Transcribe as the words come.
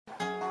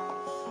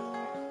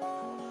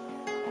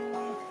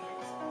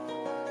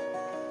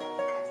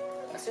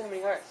Let's do How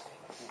Many Hearts.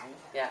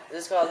 Yeah,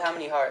 this is called How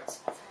Many Hearts.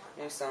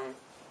 New song.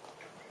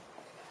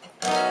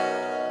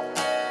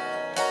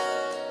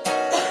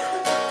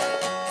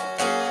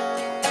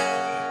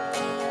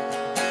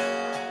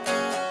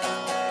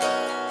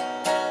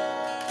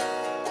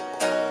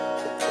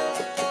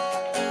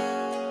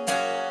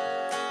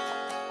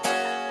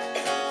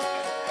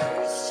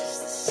 It's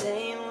just the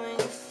same when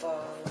you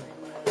fall and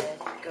you let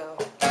it go.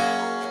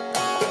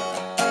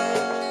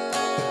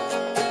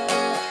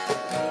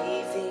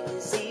 Leaving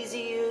is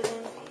easier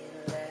than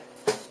being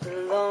left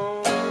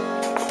alone.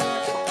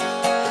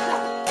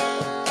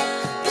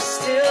 You're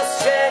still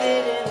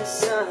stranded in the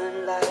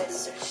sunlight,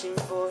 searching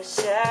for a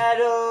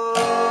shadow.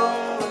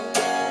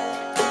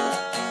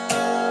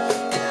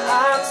 And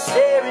I'm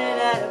staring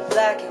at a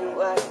black and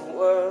white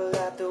world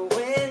out the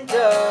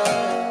window.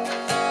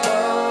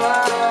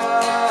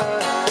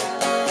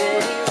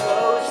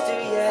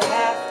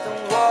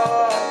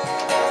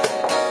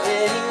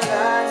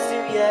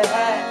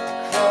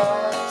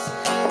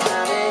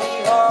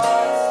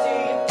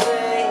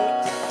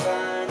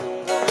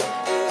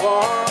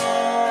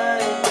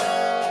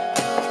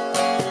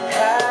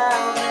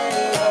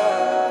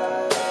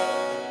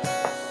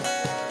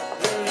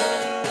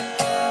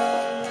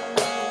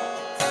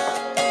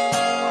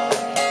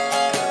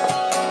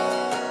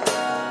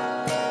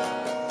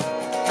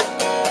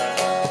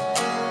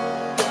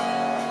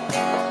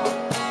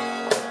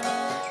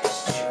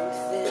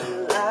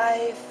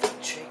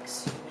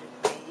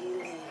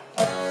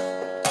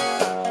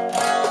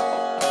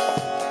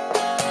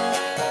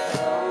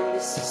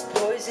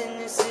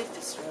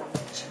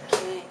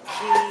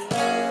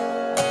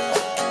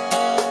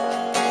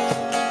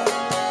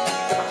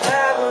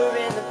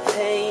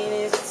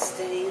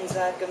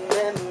 Like a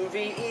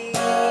memory.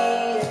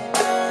 I'm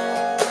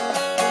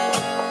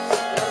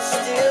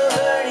still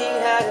learning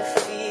how to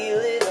feel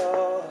it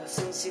all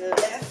since you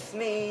left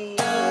me.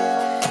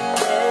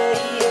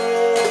 Many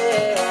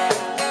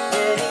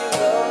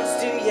roads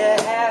do you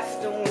have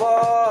to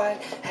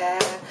walk? How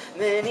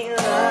many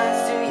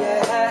lines do you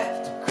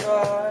have to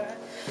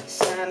cross?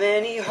 How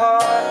many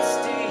hearts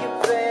do you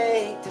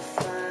break to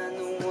find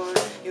the one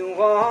you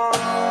want?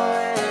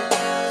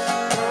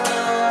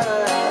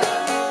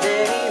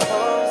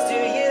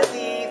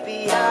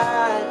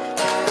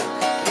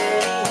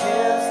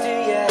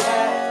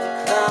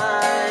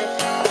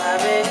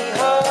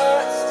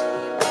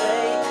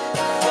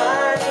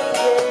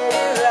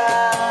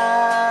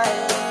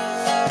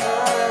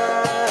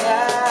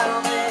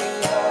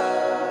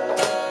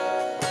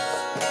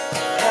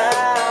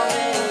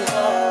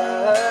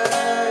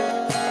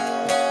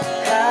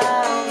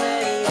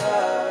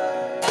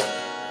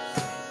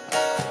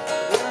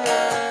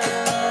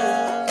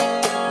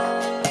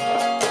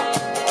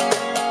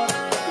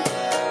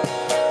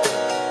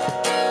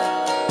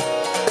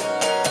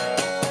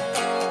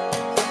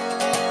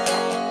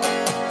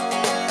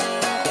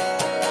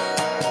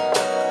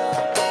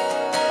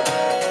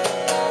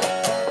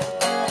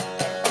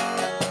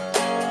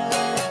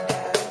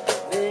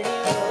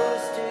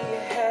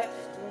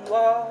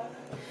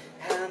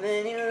 How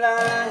many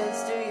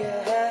lines do you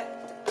have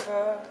to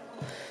cross?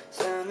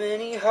 How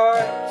many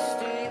hearts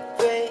do you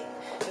break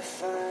to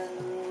find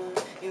the one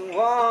you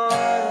want?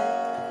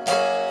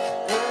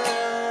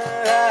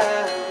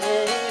 How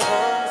many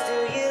homes do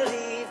you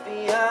leave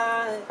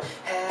behind?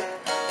 How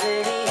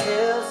many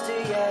hills do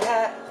you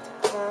have to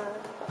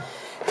climb?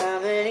 How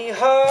many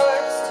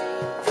hearts do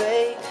you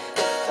break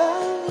to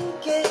finally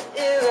get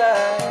it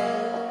right?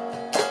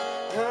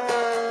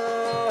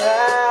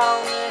 How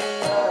many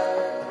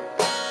hearts?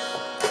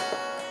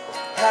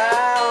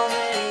 How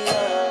many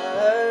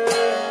hearts?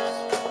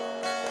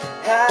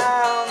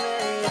 How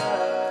many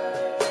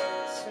hearts?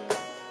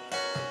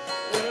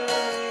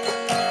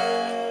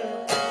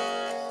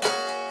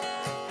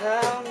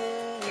 How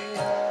many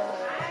hearts?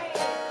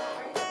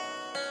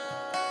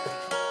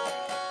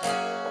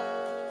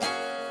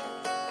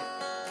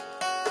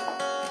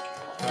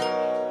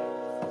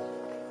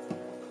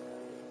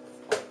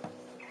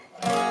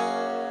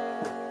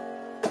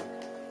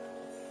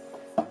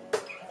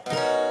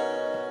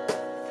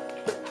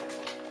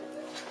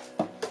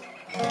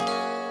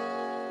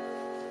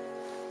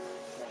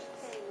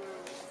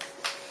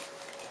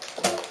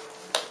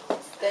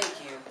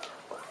 Thank you.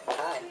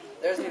 Hi.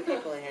 There's new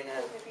people in here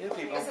now. New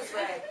people. This is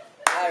Ray.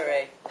 Hi,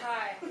 Ray.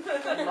 Hi.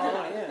 Come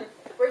on in.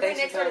 We're going Thanks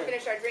next for door to coming.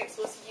 finish our drinks.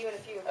 We'll see you in a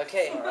few.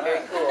 Okay,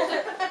 very cool.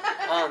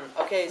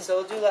 Okay, so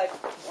we'll do like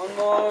one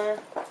more.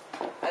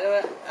 I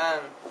don't.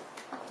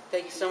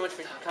 Thank you so much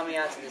for coming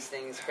out to this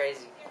thing. It's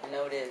crazy. I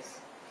know it is.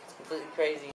 It's completely crazy.